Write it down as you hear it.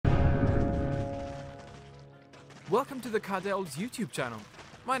Welcome to the Cardel's YouTube channel.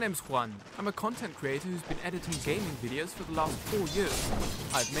 My name's Juan. I'm a content creator who's been editing gaming videos for the last 4 years.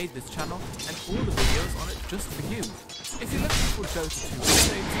 I've made this channel and all the videos on it just for you. If you're looking for Dota 2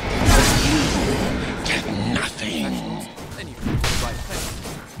 updates, Get nothing. then you come to the right place.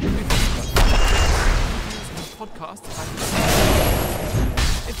 Reviews and podcasts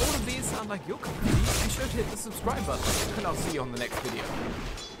if all of these sound like your cup of tea, be sure to hit the subscribe button, and I'll see you on the next video.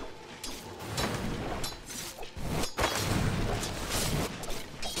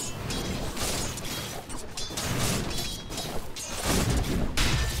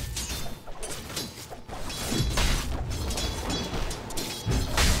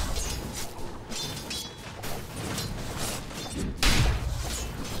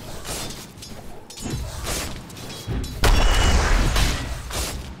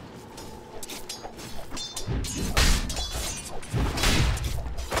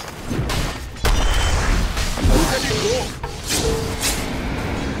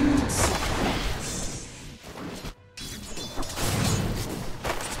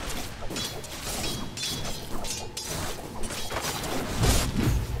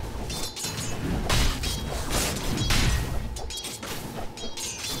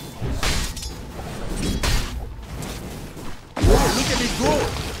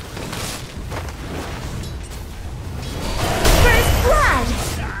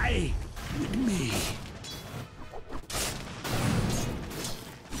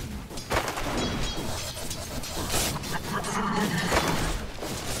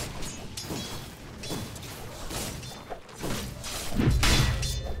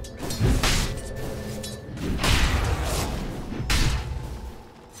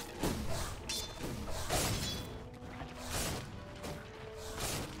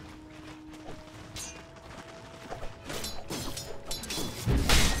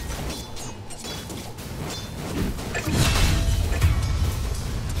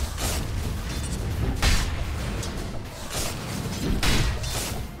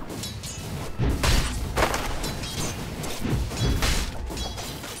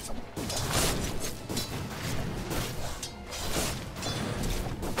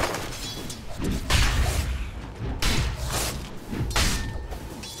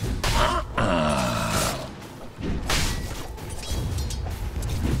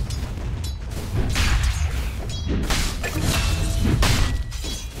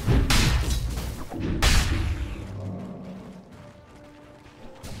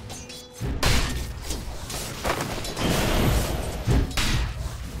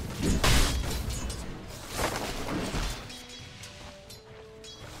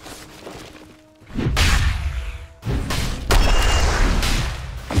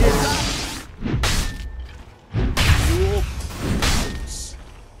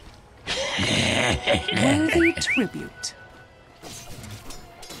 Worthy tribute.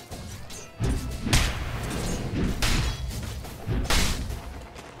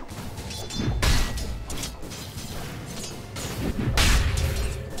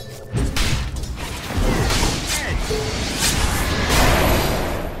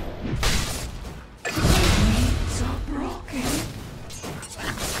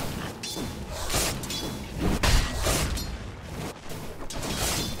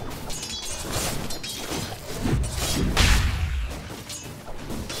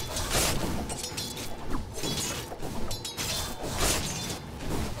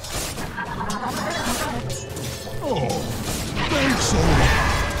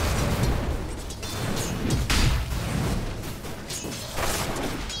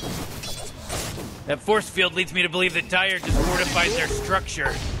 That force field leads me to believe that Dire just fortified their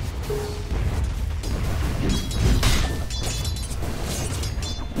structure.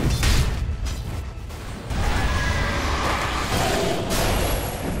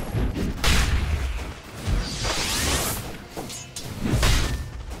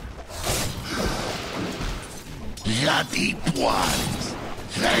 La deep ones,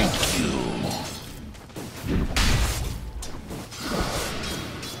 thank you.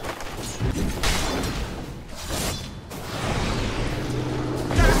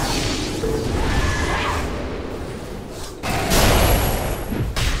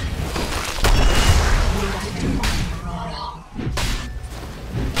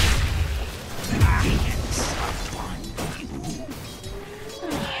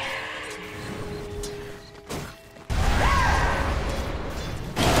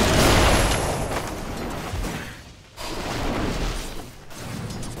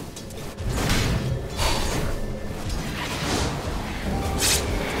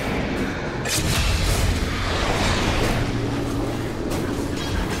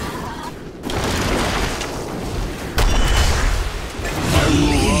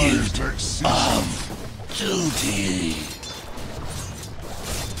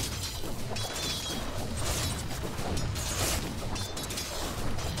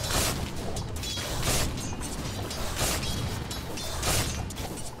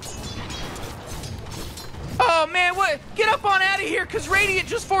 out of here, because Radiant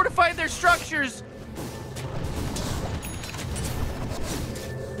just fortified their structures.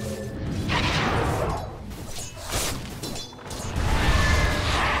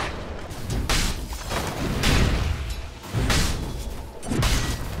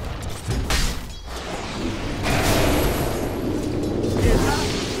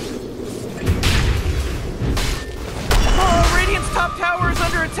 Oh, Radiant's top tower is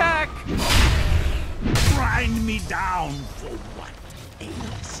under attack. Grind me down for what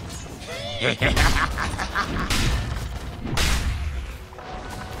ails.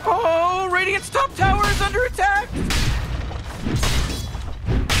 Oh, Radiant's top tower is under attack.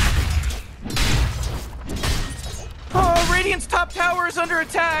 Oh, Radiant's top tower is under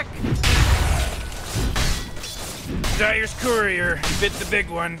attack. Dire's courier, you bit the big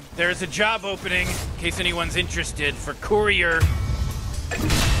one. There's a job opening, in case anyone's interested, for courier.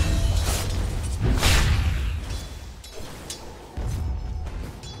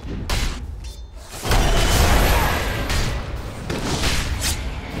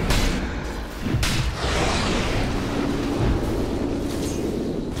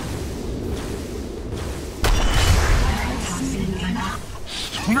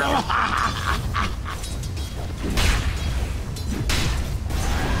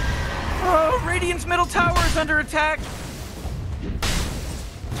 Oh, Radiant's middle tower is under attack.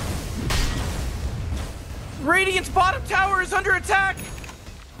 Radiant's bottom tower is under attack.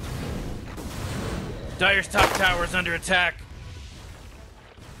 Dire's top tower is under attack.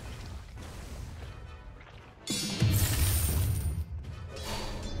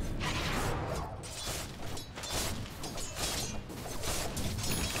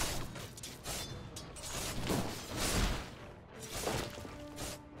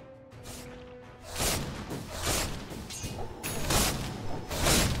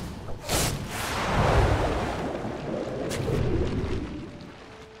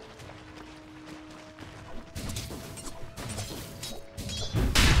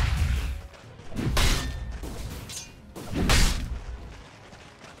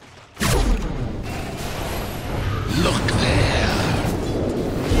 Look there.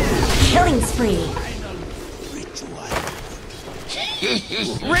 Killing spree.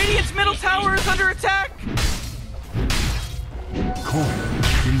 Radiant's middle tower is under attack.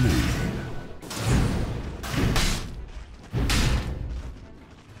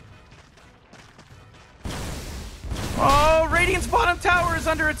 Oh, Radiant's bottom tower is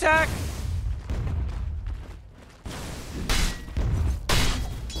under attack.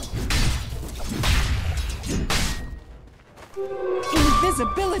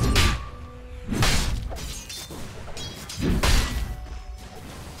 Invisibility.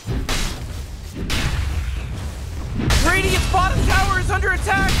 Radiant's bottom tower is under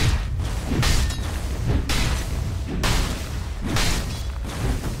attack.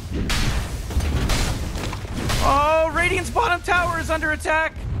 Oh, Radiant's bottom tower is under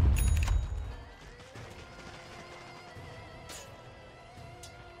attack.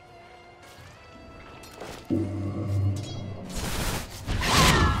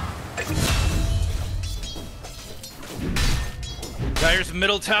 Dire's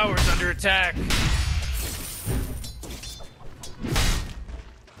middle tower is under attack.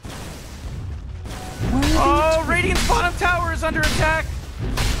 Oh, Radiant's bottom tower is under attack.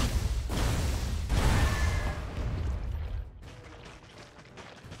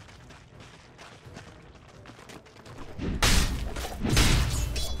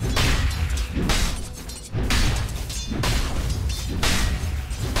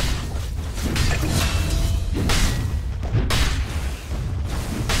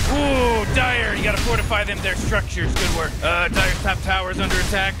 Ooh, Dire, you gotta fortify them, their structures. Good work. Dire's top tower is under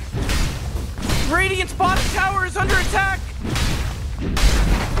attack. Radiant's bottom tower is under attack!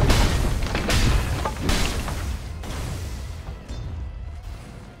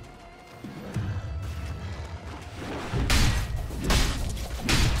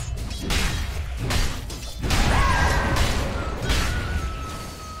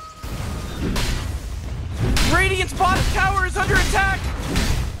 Radiant's bottom tower is under attack!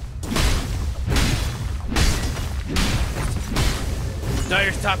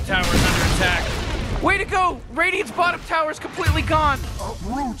 Dire's top tower is under attack. Way to go! Radiant's bottom tower is completely gone!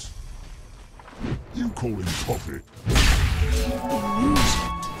 Uproot! You call him puppet. Illusion.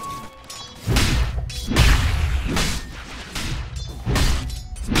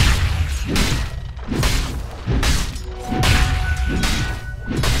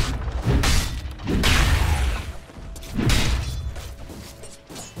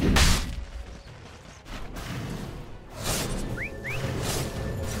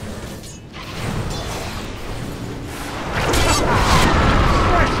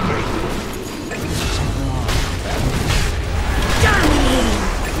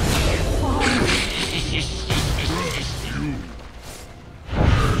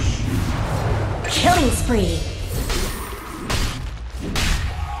 spree.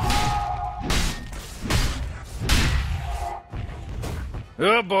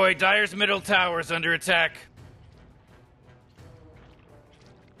 Oh boy, Dire's middle tower's under attack.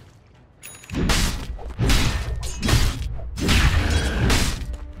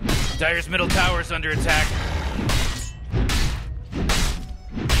 Dire's middle tower's under attack.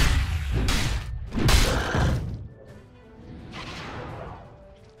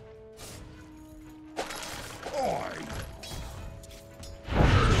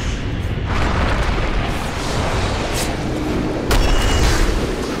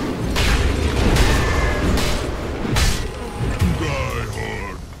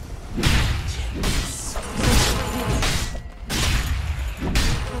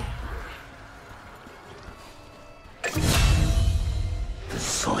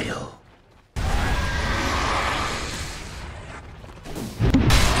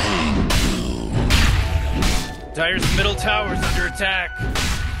 Dire's middle tower's under attack.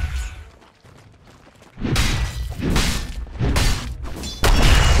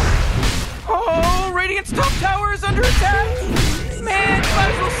 Oh, Radiant's top tower is under attack! Man, you might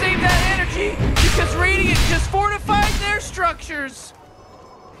as well save that energy, because Radiant just fortified their structures!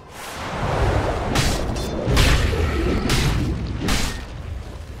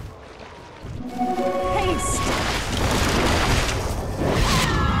 Haste!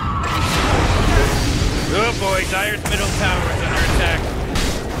 Oh boy, Dire's middle tower is under attack.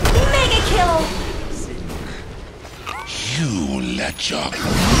 Mega kill! You let your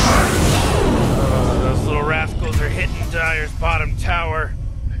Those little rascals are hitting Dire's bottom tower.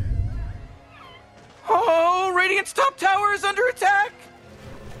 Oh, Radiant's top tower is under attack!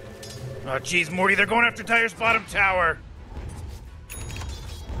 Oh jeez, Morty, they're going after Dire's bottom tower.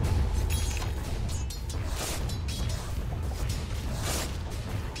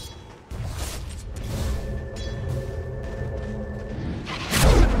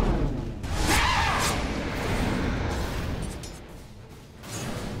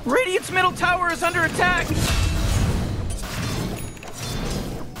 Radiant's middle tower is under attack!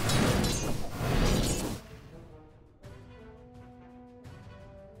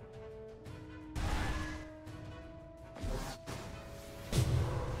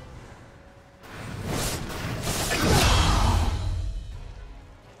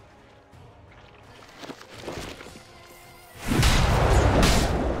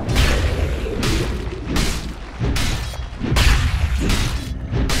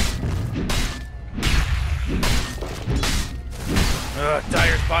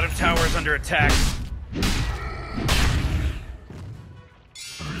 Dire's bottom tower is under attack.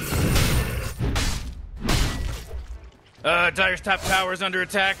 Dire's top tower is under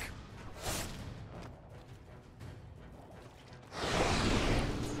attack.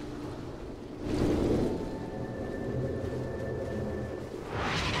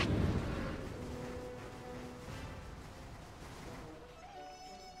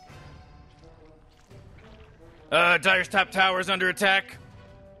 Dire's top tower is under attack.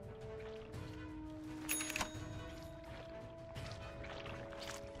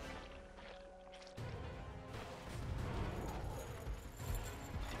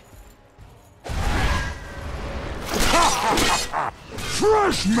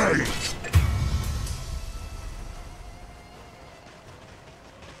 fresh mate!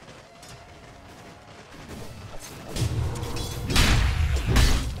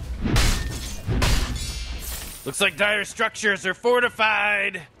 Looks like Dire's structures are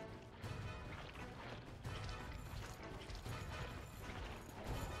fortified.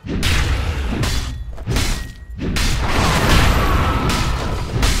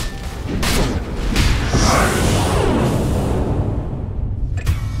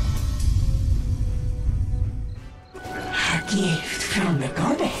 A gift from the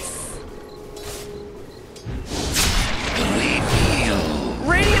goddess.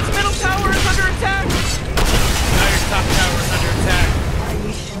 Radiant's middle tower is under attack. Dire's top tower is under attack.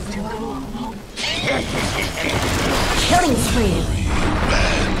 Killing spree.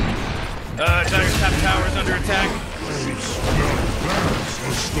 Dire's top tower is under attack. That's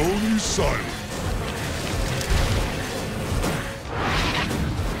a stony silence.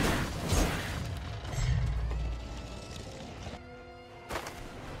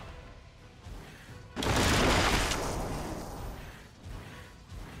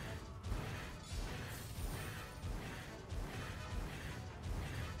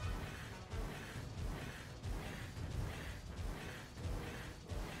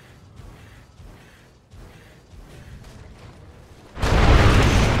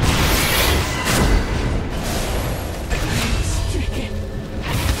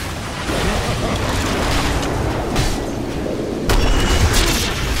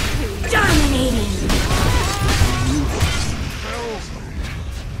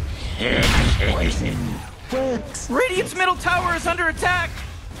 Poison. Radiant's middle tower is under attack!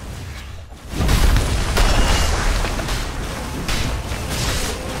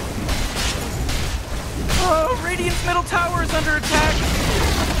 Oh, Radiant's middle tower is under attack!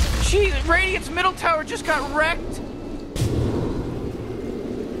 Jeez, Radiant's middle tower just got wrecked!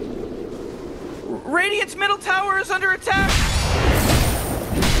 Radiant's middle tower is under attack!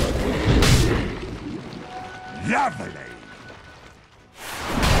 Lovely.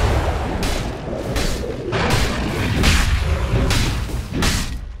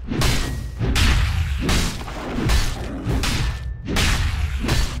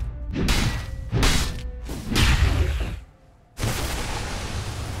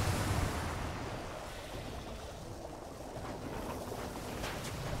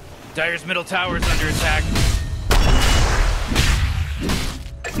 Dire's middle tower is under attack.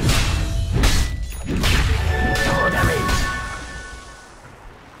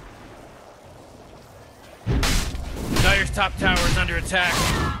 Dire's top tower is under attack.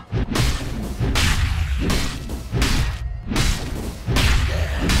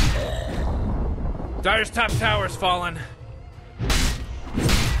 Dire's top tower is fallen.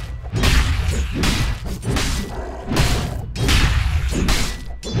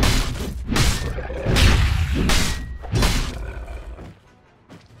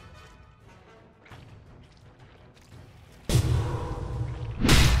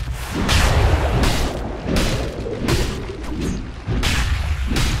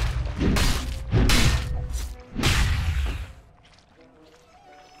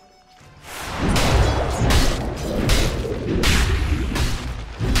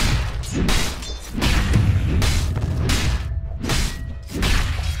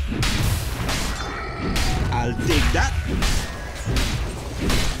 I'll take that.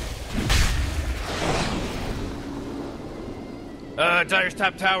 Dire's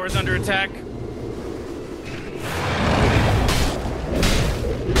top tower is under attack.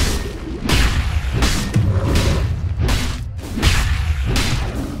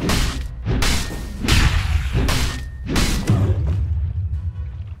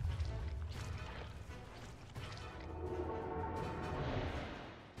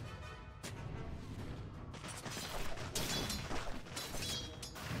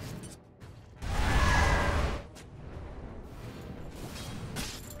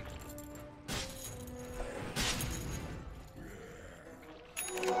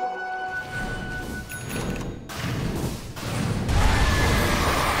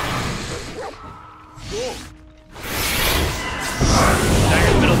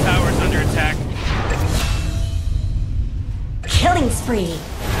 Dire's middle tower is under attack. Killing spree.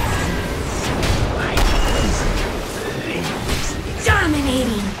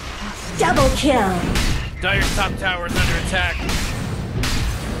 Dominating. Double kill. Dire's top tower is under attack.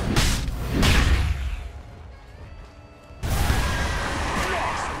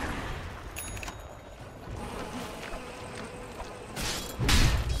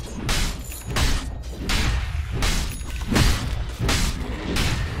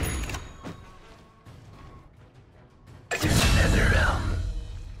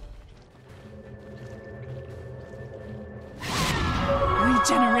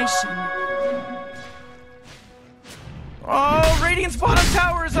 Regeneration. Oh, Radiant's bottom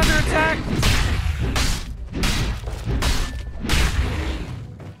tower is under attack.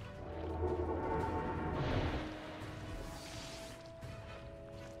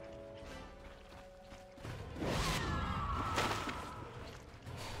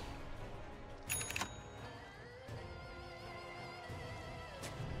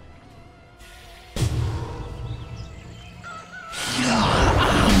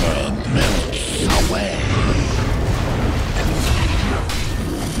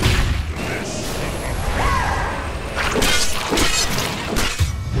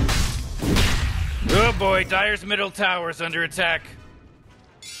 Oh boy, Dire's middle tower is under attack.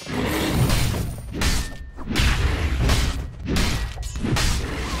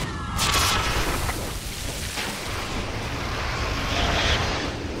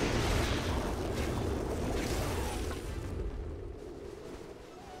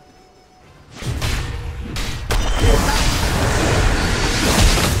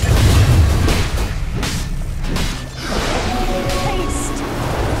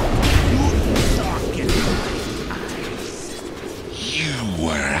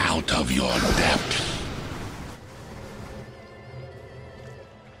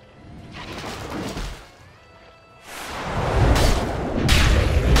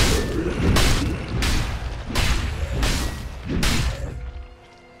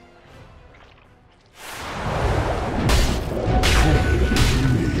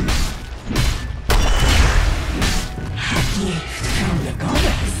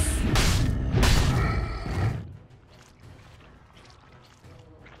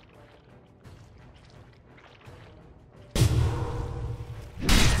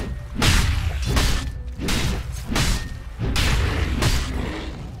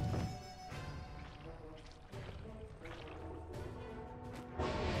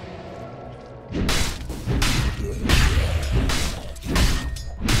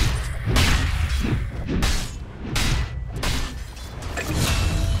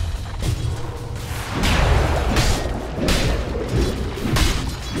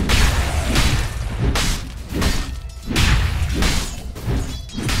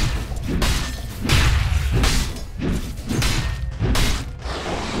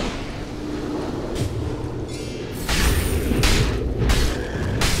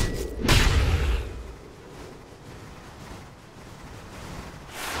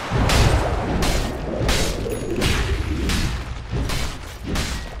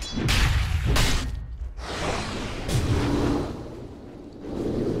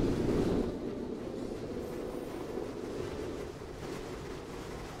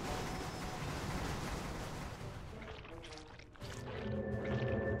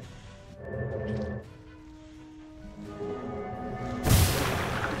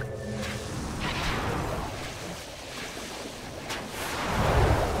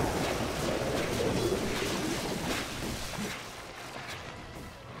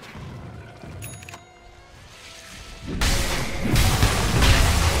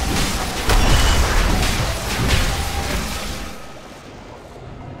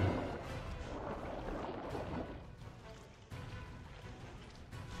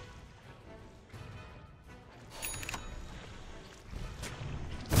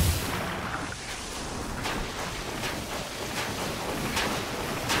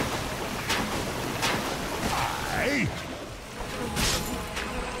 me?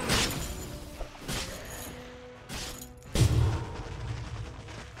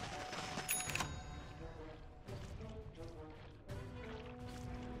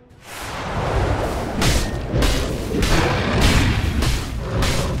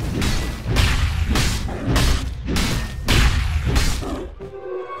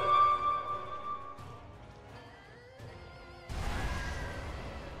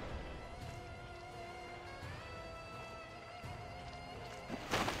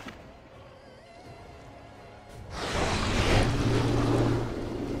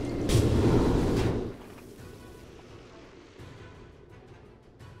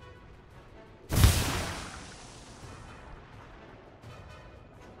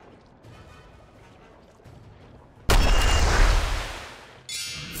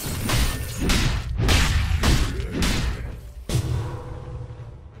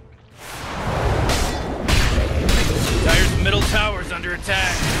 Tower's under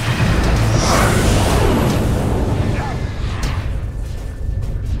attack.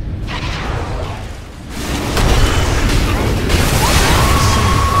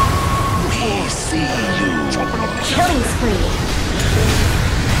 We see you. Killing spree.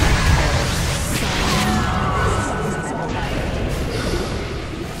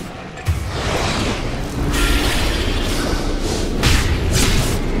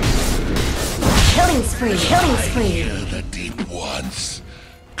 Killing spree. Killing spree. Hear the deep ones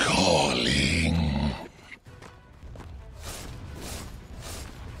calling.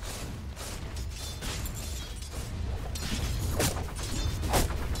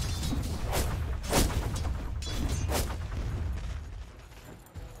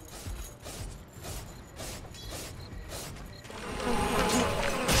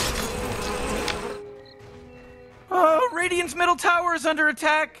 Radiant's middle tower is under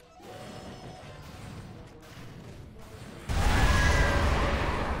attack.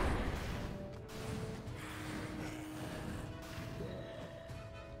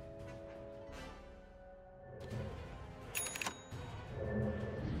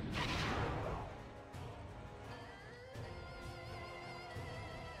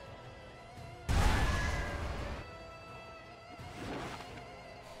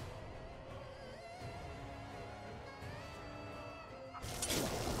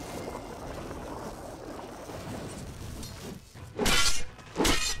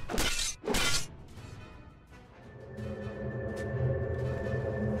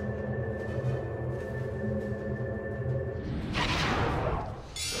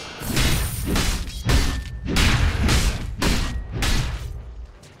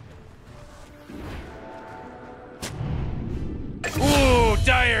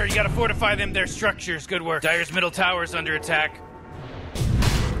 Dire, you gotta fortify their structures. Good work. Dire's middle tower's under attack.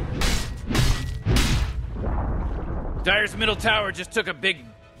 Dire's middle tower just took a big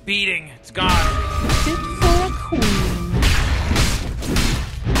beating. It's gone. Fit for a queen.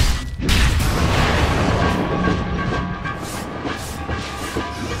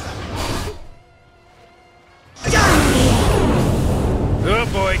 Oh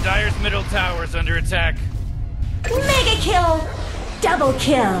boy, Dire's middle tower's under attack. Mega kill. Double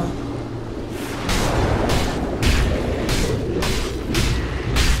kill.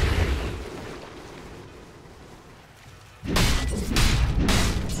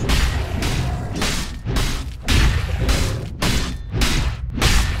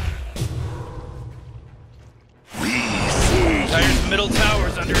 Dire's middle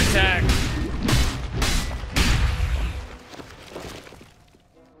tower's under attack.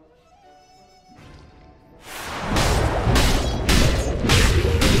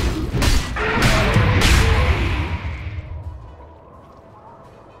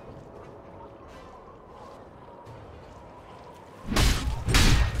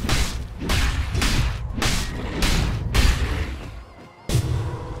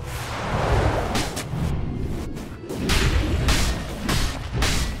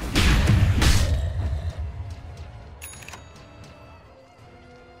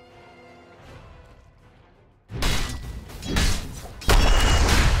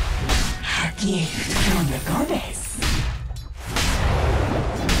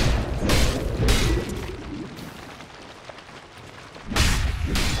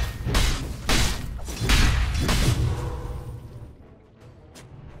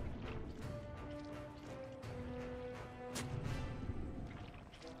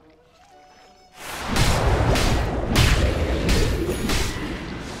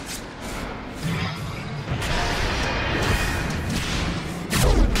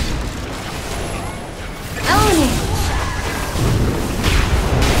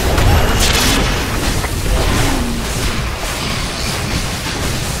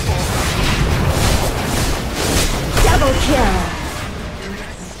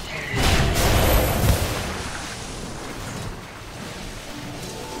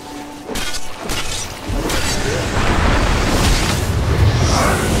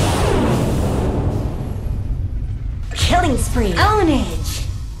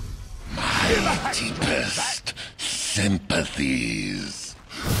 these.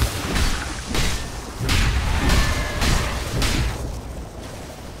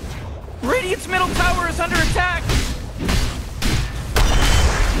 Radiant's middle tower is under attack!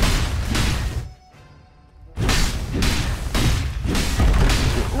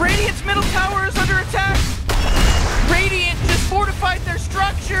 Radiant's middle tower is under attack! Radiant just fortified their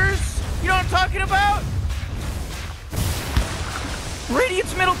structures! You know what I'm talking about?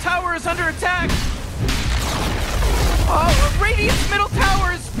 Radiant's middle tower is under attack! Oh, Radiant's middle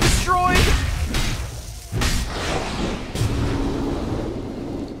tower is destroyed!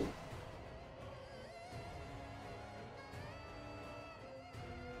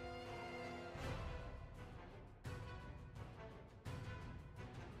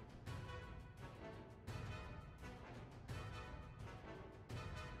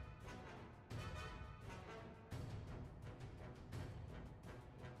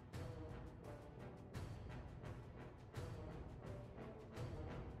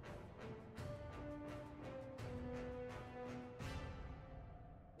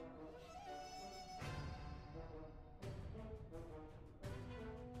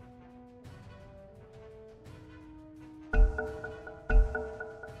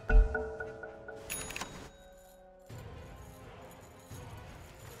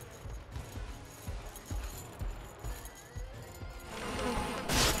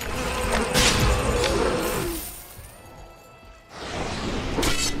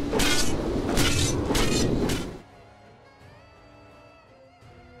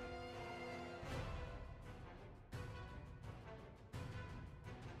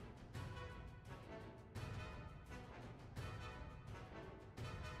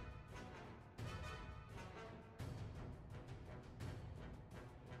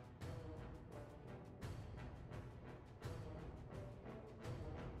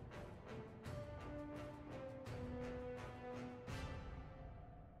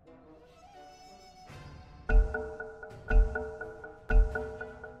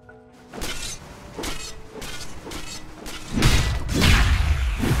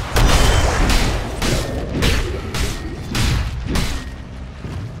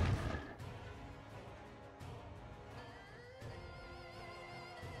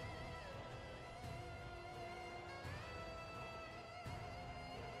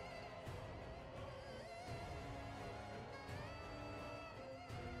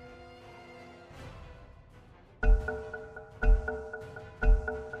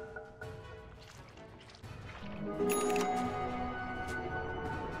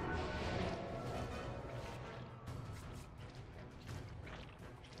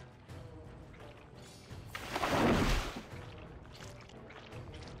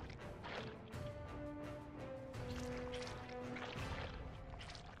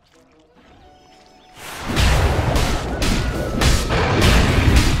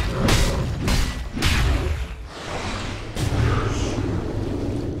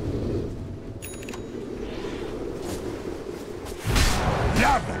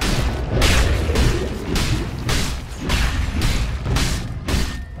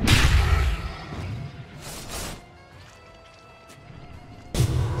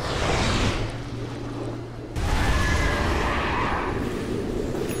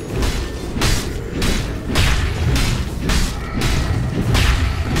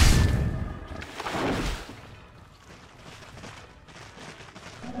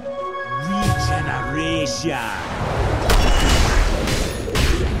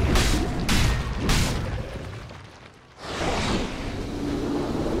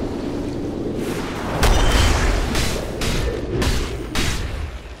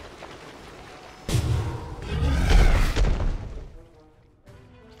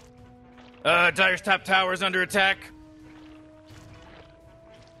 Dire's top tower is under attack.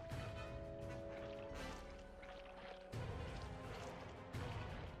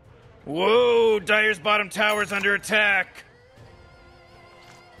 Whoa, Dire's bottom tower is under attack.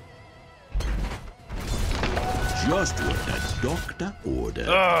 Just what the doctor ordered.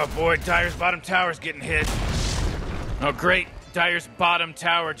 Oh boy, Dire's bottom tower's getting hit. Oh great, Dire's bottom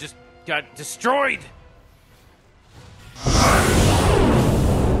tower just got destroyed.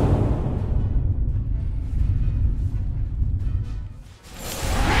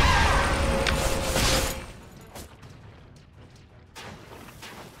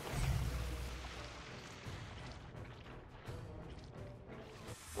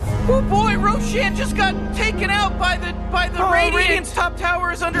 Oh boy, Roshan just got taken out by the Radiant's top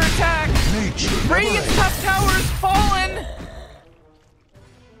tower is under attack. Radiant's top tower is fallen.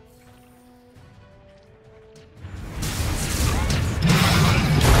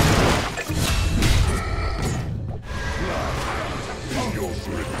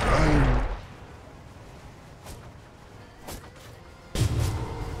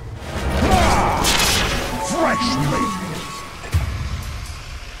 Fresh meat.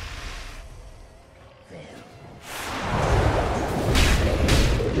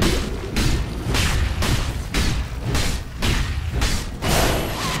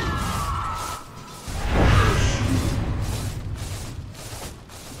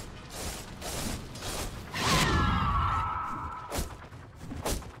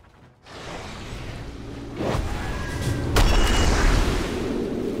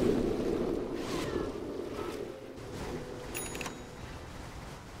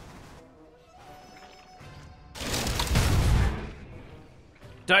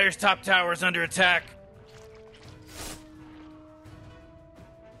 Dire's top tower is under attack.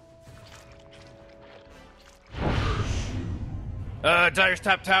 Dire's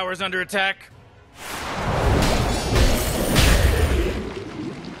top tower is under attack.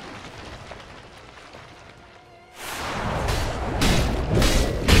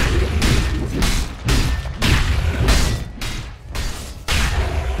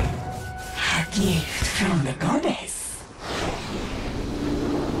 A gift from the goddess.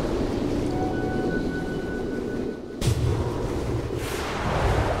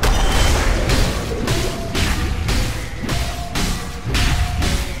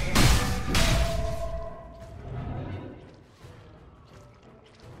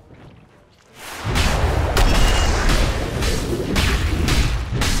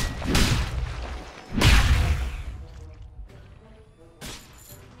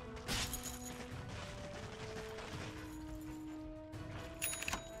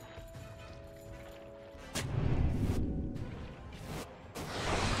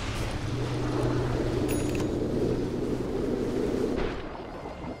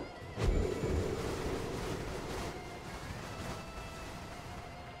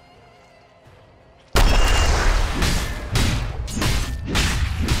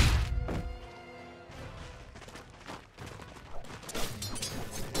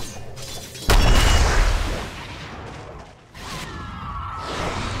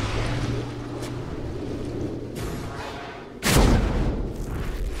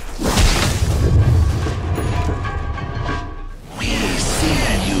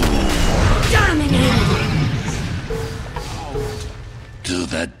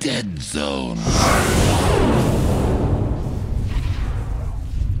 The dead zone.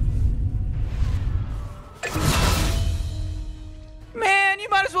 Man, you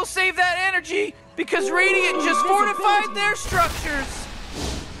might as well save that energy because Radiant just fortified their structures.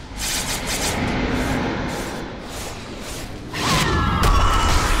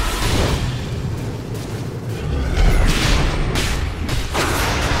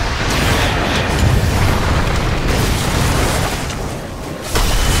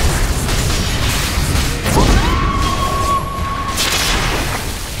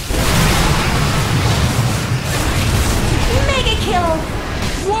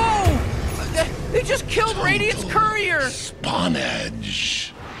 Killed Radiant's courier!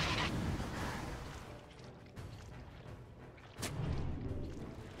 Spawnage.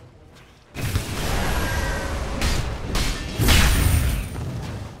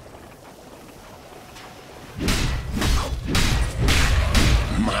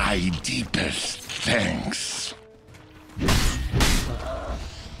 My deepest thanks.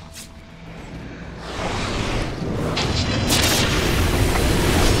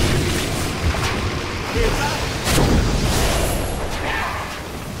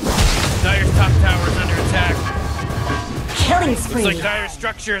 Dire's top tower is under attack. Killing spree. Looks like Dire's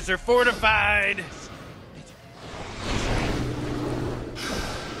structures are fortified.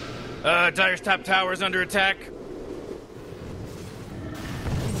 Dire's top tower is under attack.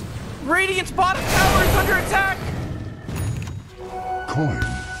 Radiant's bottom tower is under attack. Coin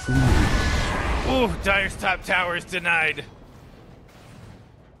free. Ooh, Dire's top tower is denied.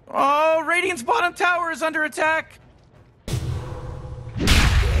 Oh, Radiant's bottom tower is under attack.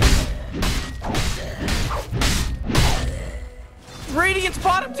 Radiant's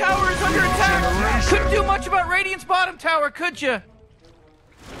bottom tower is under attack! Couldn't do much about Radiant's bottom tower, could ya?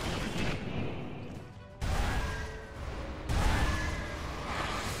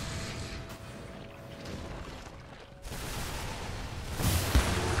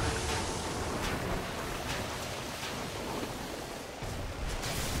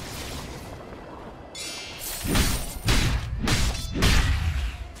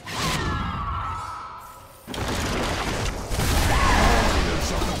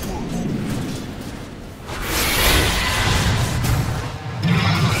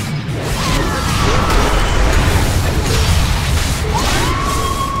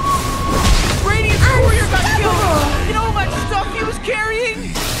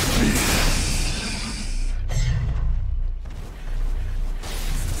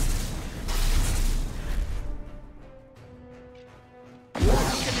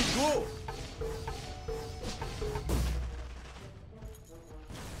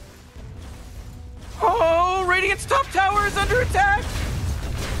 Radiant's top tower is under attack!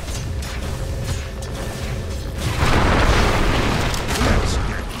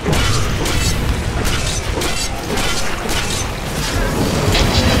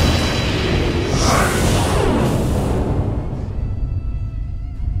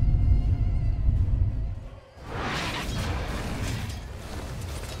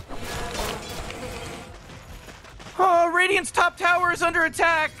 Oh, Radiant's top tower is under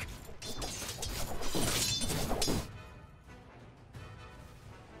attack!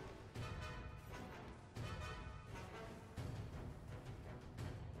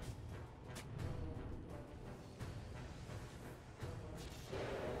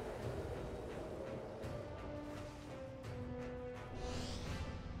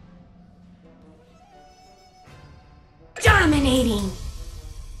 Dominating!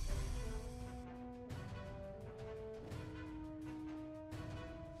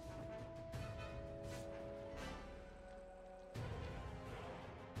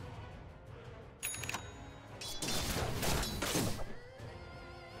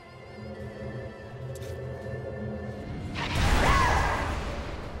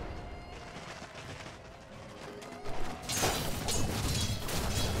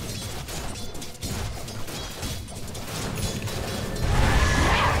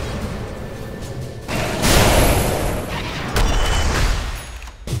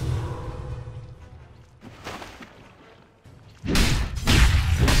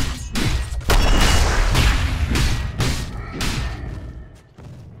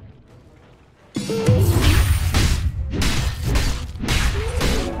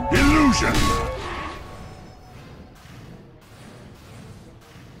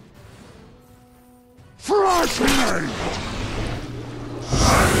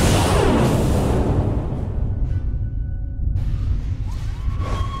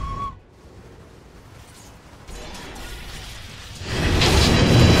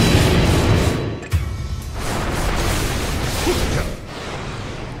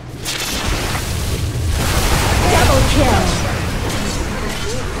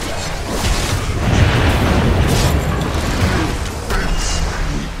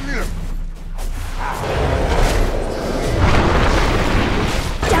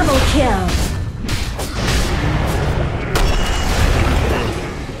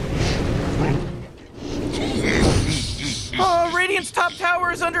 Top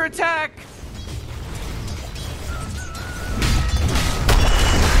tower is under attack!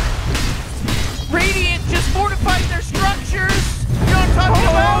 Radiant just fortified their structures! You know what I'm talking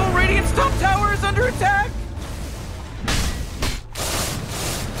about? Radiant's top tower is under attack!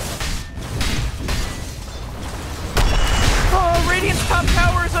 Oh, Radiant's top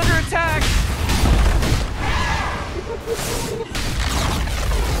tower is under attack!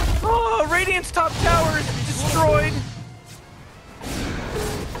 Oh, Radiant's top tower is destroyed!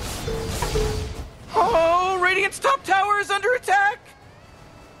 Oh, Radiant's top tower is under attack!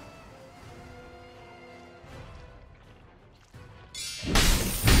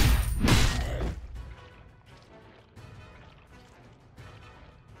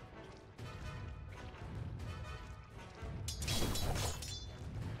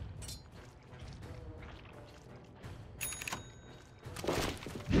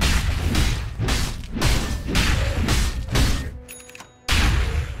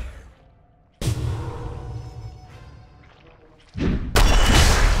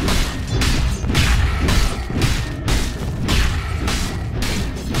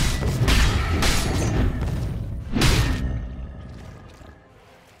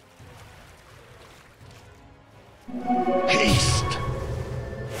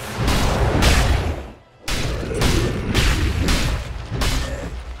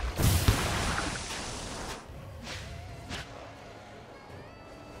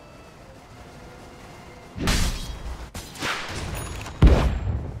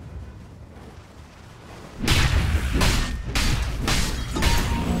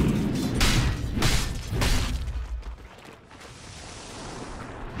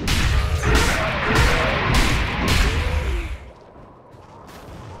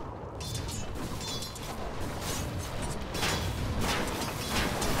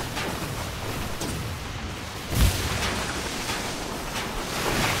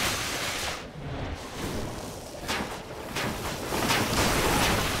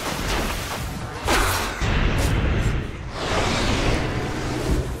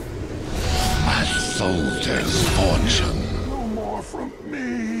 soldier's fortune. No more from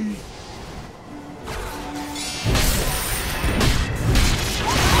me.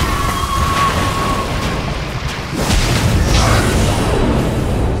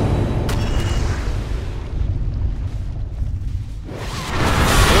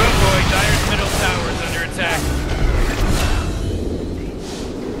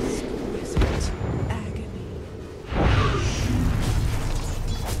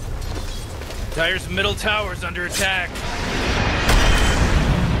 Dire's middle tower's under attack. The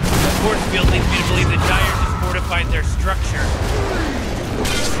force field leads me to believe that Dire has fortified their structure.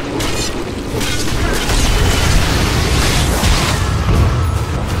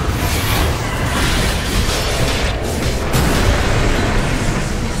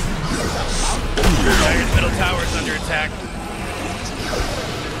 Dire's middle tower's under attack.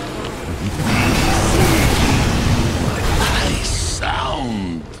 I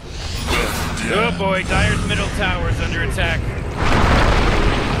sound. Oh boy, Dire's middle tower's under attack.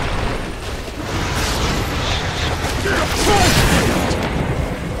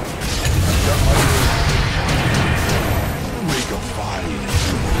 Make a fight.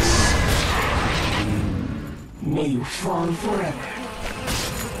 May you fall forever.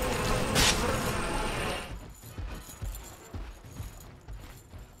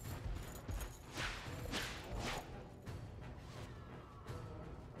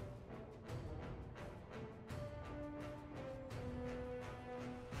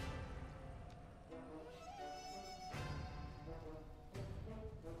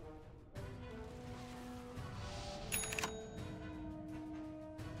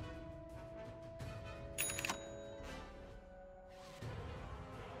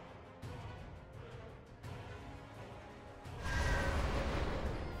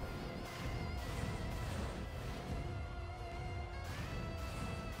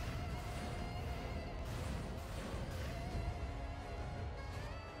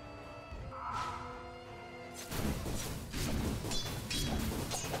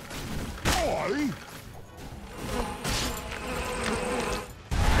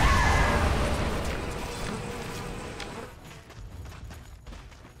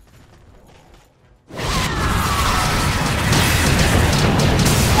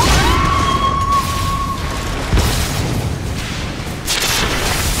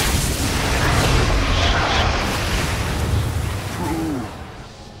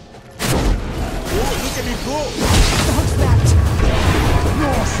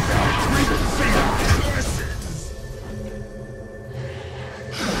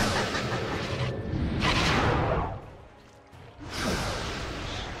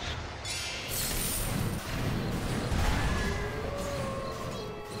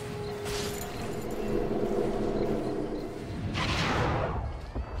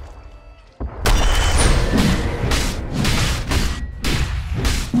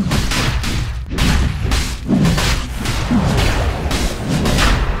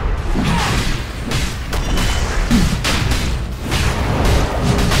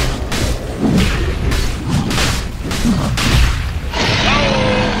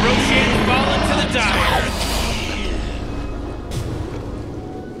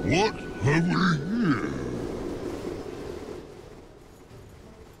 What have we here?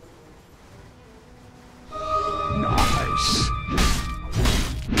 Nice.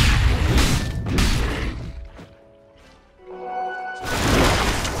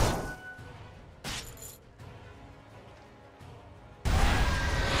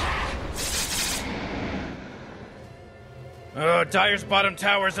 Dire's bottom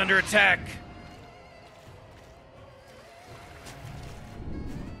tower's under attack.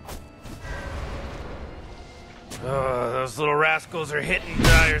 Those little rascals are hitting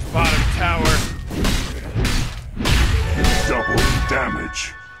Dire's bottom tower. Double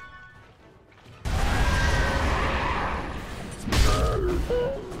damage.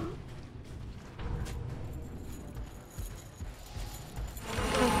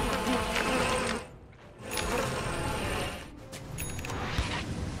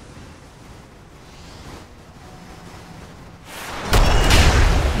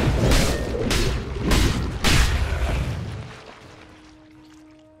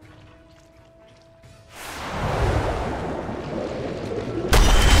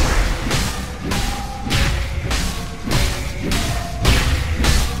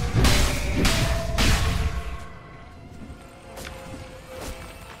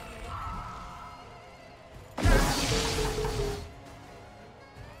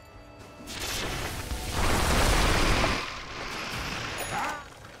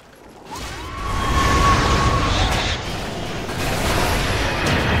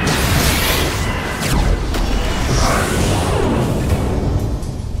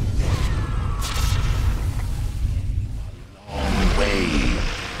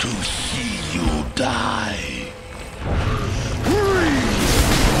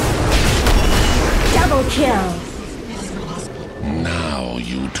 Kill. Now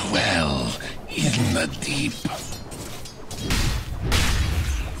you dwell in the deep.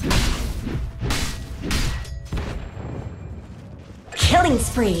 Killing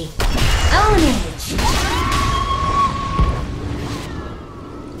spree. Ownage!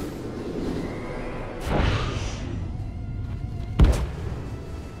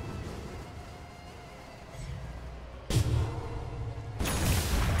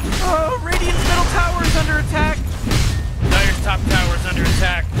 Oh, Radiant's middle tower is under attack. Dire's top tower is under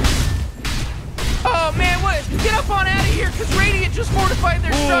attack. Oh man, what? Get up on out of here, because Radiant just fortified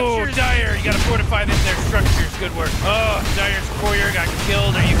their structures. Dire, you gotta fortify their structures. Good work. Oh, Dire's courier got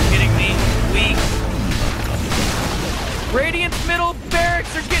killed. Are you kidding me? Weak. Radiant's middle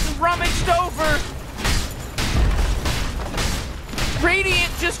barracks are getting rummaged over.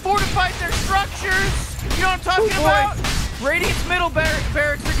 Radiant just fortified their structures. You know what I'm talking about? Radiant's middle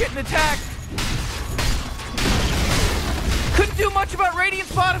barracks are getting attacked. Couldn't do much about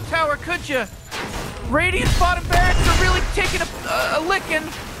Radiant's bottom tower, could you? Radiant's bottom barracks are really taking a licking.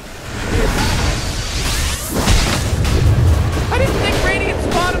 I didn't think Radiant's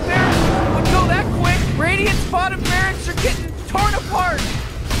bottom barracks would go that quick. Radiant's bottom barracks are getting torn apart.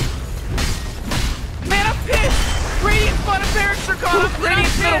 Man, I'm pissed. Radiant's bottom barracks are gone.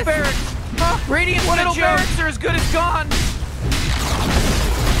 Radiant's middle barracks. Huh? Radiant's middle barracks are as good as gone.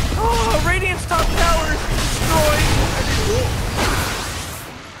 Oh, Radiant's top tower is destroyed.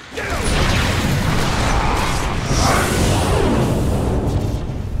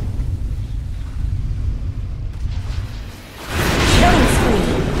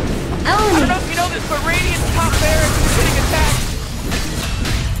 I don't know if you know this, but Radiant's top barracks is getting attacked.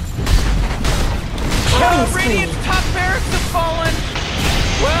 Radiant's top barracks have fallen.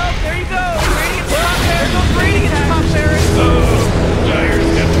 Well, there you go. Radiant's top barracks. Those Radiant's top barracks. Oh, Dire's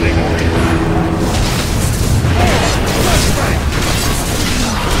got the big one.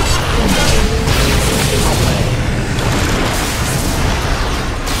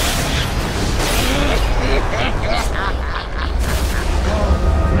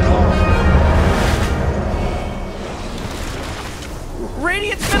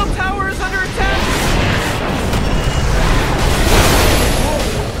 Radiant's middle tower is under attack.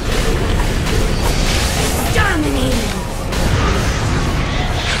 Dominating!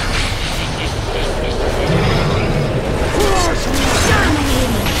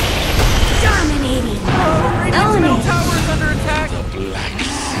 Dominating! Oh, Radiant's middle tower is under attack. The black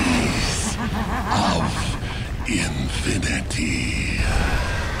seas of infinity.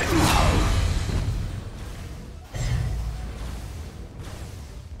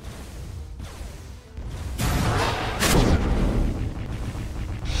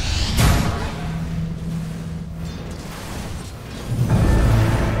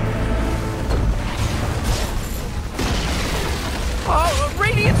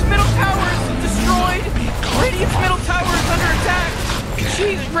 Radiant's middle tower is destroyed. Radiant's middle tower is under attack.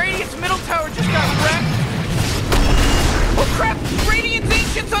 Jeez, Radiant's middle tower just got wrecked. Oh crap! Radiant's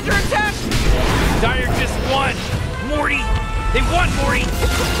Ancient's under attack. Dire just won. Morty, they won, Morty.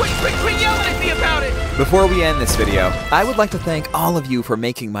 Quit yelling at me about it. Before we end this video, I would like to thank all of you for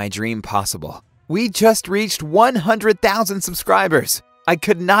making my dream possible. We just reached 100,000 subscribers. I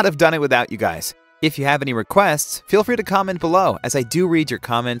could not have done it without you guys. If you have any requests, feel free to comment below, as I do read your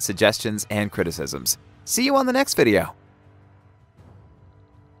comments, suggestions, and criticisms. See you on the next video.